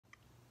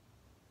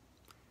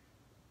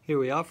Here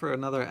we are for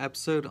another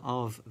episode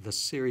of the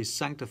series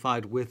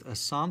Sanctified with a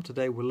Psalm.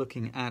 Today we're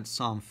looking at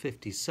Psalm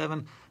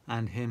 57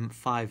 and hymn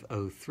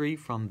 503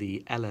 from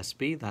the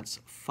LSB. That's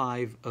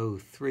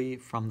 503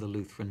 from the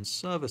Lutheran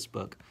Service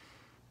Book.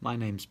 My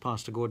name's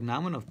Pastor Gordon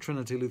Alman of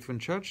Trinity Lutheran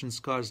Church in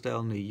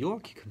Scarsdale, New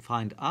York. You can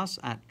find us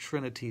at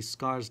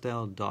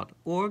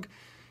trinityscarsdale.org.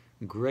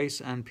 Grace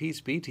and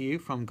peace be to you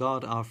from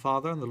God our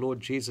Father and the Lord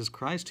Jesus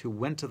Christ, who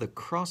went to the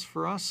cross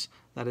for us,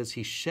 that is,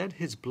 he shed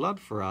his blood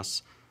for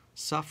us,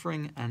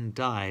 suffering and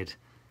died,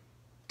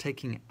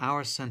 taking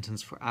our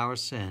sentence for our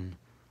sin,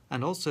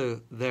 and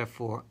also,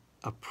 therefore,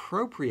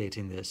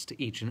 appropriating this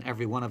to each and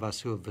every one of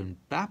us who have been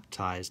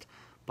baptized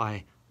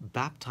by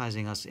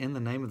baptizing us in the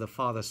name of the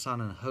Father,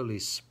 Son, and Holy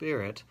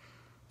Spirit,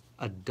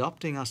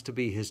 adopting us to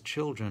be his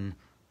children,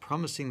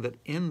 promising that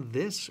in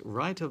this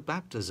rite of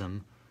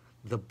baptism,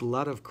 the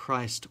blood of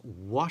Christ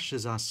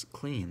washes us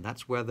clean.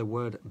 That's where the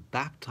word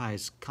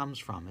baptize comes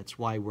from. It's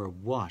why we're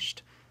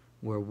washed.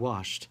 We're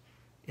washed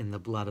in the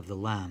blood of the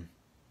Lamb.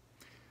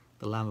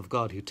 The Lamb of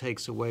God who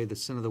takes away the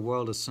sin of the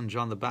world, as St.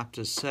 John the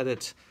Baptist said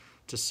it,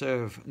 to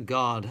serve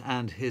God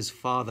and his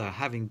Father,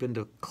 having been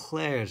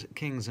declared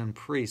kings and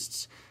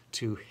priests.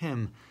 To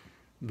him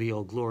be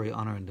all glory,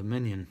 honor, and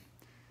dominion.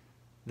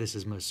 This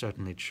is most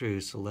certainly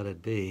true, so let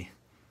it be.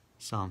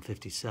 Psalm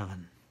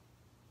 57.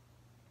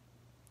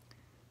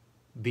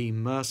 Be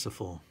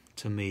merciful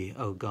to me,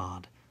 O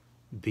God.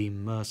 Be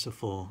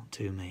merciful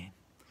to me.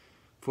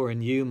 For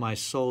in you my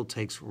soul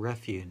takes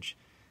refuge.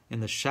 In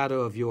the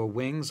shadow of your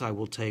wings I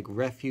will take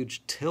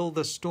refuge till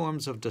the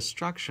storms of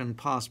destruction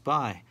pass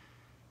by.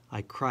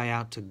 I cry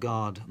out to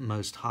God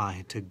Most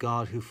High, to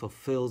God who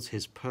fulfills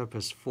his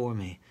purpose for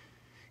me.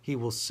 He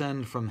will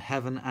send from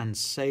heaven and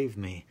save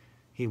me.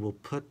 He will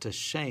put to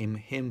shame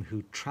him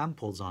who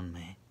tramples on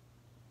me.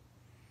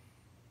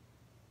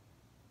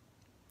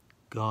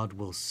 God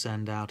will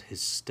send out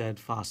his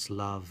steadfast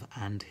love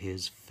and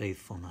his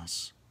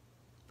faithfulness.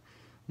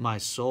 My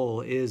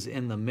soul is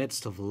in the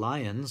midst of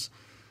lions.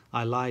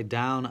 I lie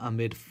down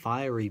amid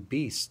fiery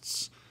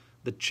beasts,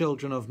 the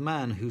children of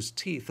man whose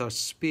teeth are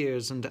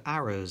spears and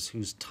arrows,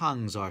 whose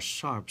tongues are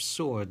sharp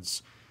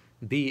swords.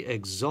 Be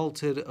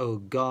exalted, O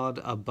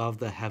God, above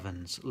the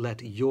heavens.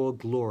 Let your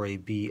glory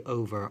be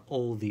over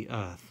all the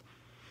earth.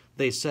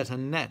 They set a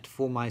net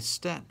for my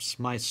steps.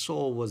 My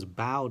soul was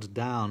bowed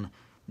down.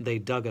 They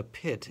dug a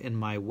pit in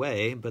my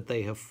way, but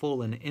they have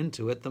fallen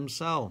into it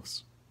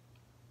themselves.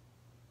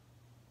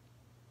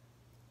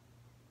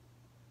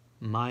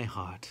 My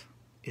heart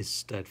is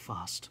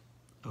steadfast,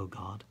 O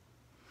God.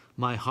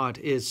 My heart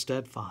is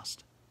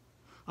steadfast.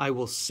 I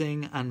will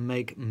sing and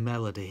make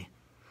melody.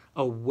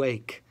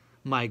 Awake,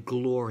 my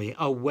glory.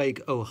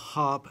 Awake, O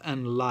harp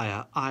and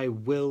lyre. I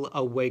will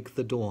awake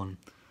the dawn.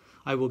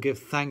 I will give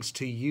thanks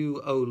to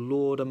you, O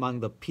Lord, among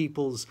the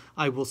peoples.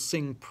 I will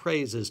sing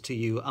praises to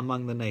you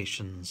among the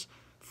nations.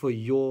 For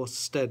your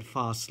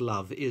steadfast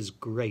love is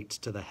great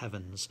to the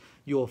heavens,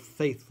 your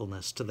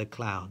faithfulness to the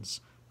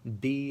clouds.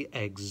 Be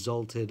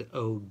exalted,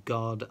 O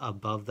God,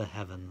 above the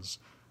heavens.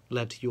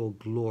 Let your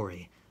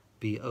glory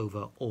be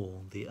over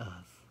all the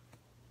earth.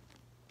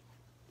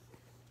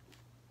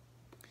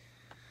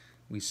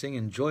 We sing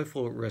in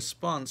joyful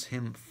response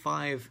hymn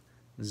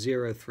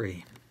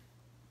 503.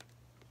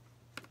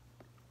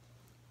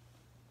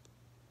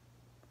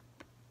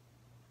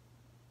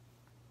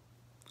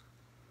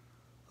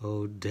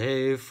 O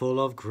day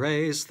full of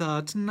grace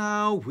that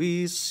now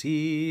we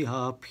see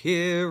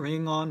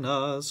appearing on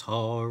us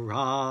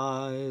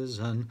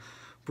horizon,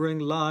 bring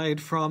light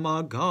from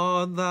our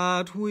God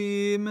that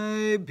we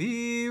may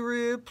be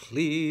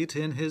replete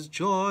in his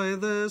joy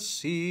this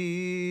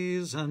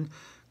season.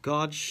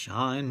 God,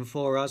 shine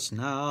for us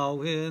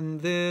now in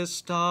this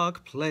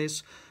dark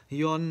place,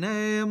 your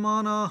name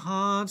on our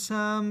hearts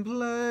emblazon.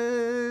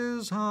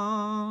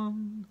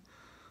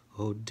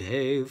 O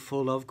day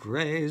full of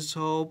grace,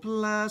 O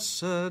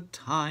blessed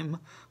time,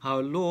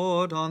 our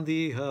Lord on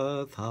the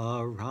earth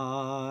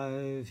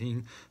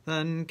arriving,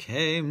 then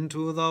came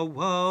to the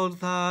world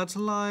that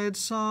light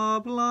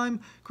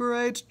sublime,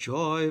 great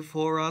joy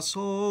for us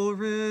all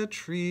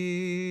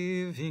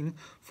retrieving.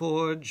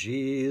 For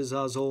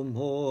Jesus all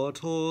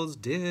mortals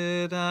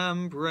did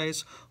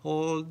embrace,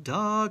 all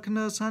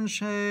darkness and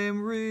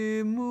shame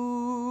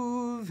removing.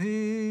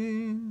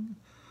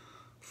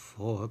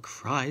 For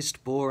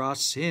Christ bore our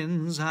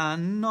sins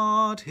and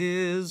not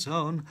his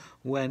own,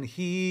 when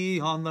he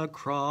on the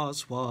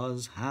cross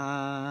was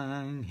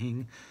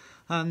hanging.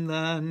 And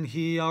then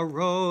he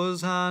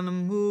arose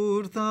and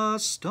moved the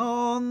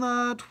stone,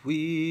 that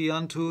we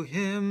unto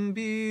him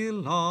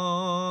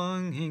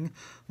belonging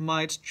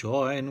might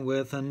join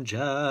with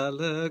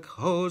angelic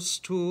hosts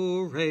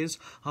to raise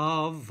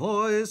our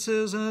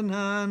voices in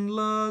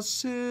endless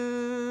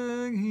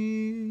singing.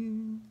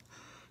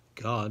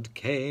 God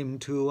came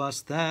to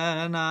us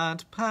then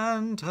at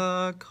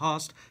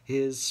Pentecost,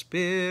 his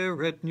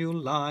Spirit new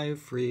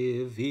life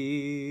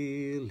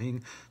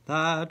revealing,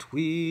 that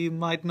we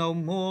might no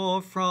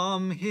more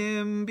from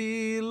him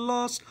be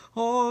lost,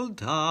 all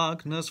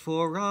darkness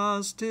for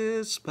us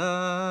dispelling.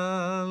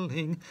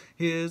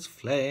 His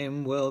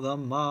flame will the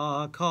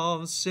mark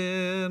of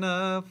sin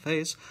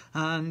efface,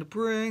 and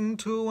bring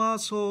to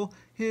us all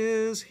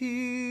his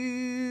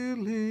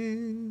healing.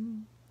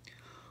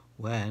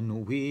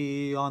 When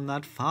we on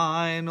that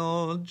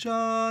final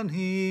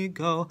journey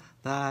go,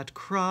 that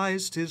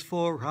Christ is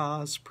for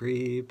us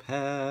preparing,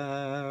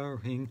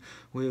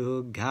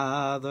 we'll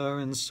gather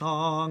in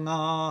song,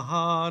 our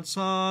hearts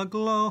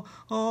aglow,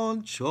 all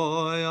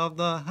joy of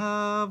the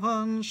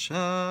heavens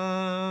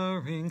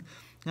sharing,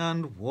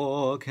 and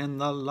walk in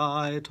the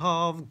light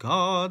of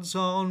God's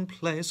own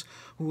place,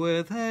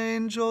 with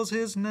angels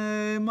his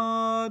name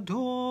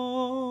adoring.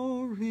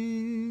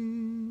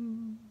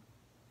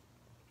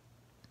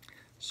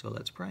 So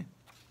let's pray.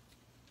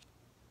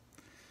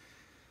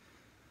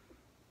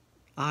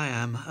 I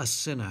am a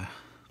sinner,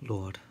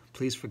 Lord.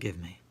 Please forgive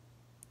me.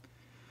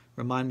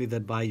 Remind me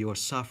that by your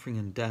suffering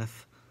and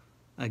death,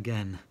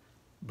 again,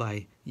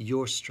 by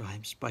your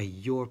stripes, by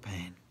your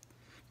pain,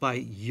 by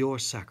your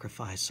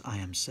sacrifice, I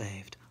am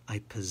saved. I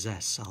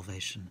possess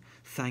salvation.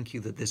 Thank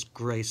you that this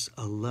grace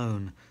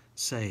alone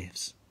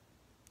saves.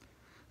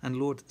 And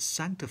Lord,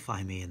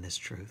 sanctify me in this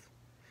truth.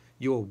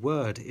 Your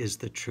word is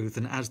the truth,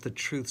 and as the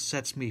truth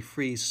sets me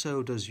free,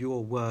 so does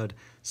your word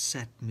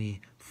set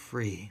me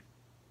free.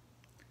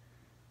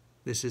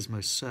 This is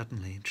most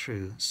certainly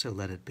true, so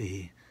let it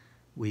be.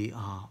 We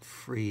are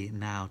free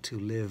now to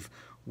live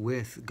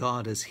with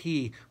God as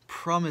he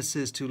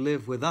promises to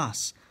live with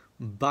us.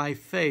 By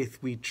faith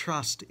we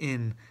trust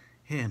in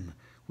him.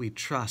 We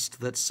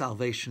trust that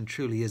salvation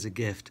truly is a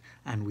gift,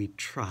 and we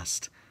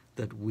trust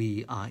that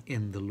we are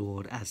in the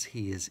Lord as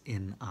he is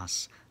in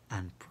us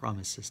and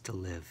promises to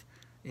live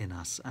in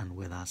us and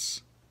with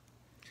us.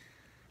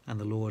 And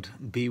the Lord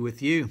be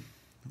with you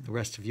the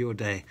rest of your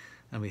day,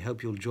 and we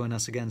hope you'll join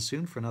us again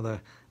soon for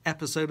another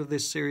episode of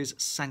this series,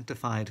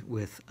 Sanctified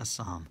with a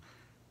Psalm.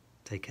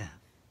 Take care.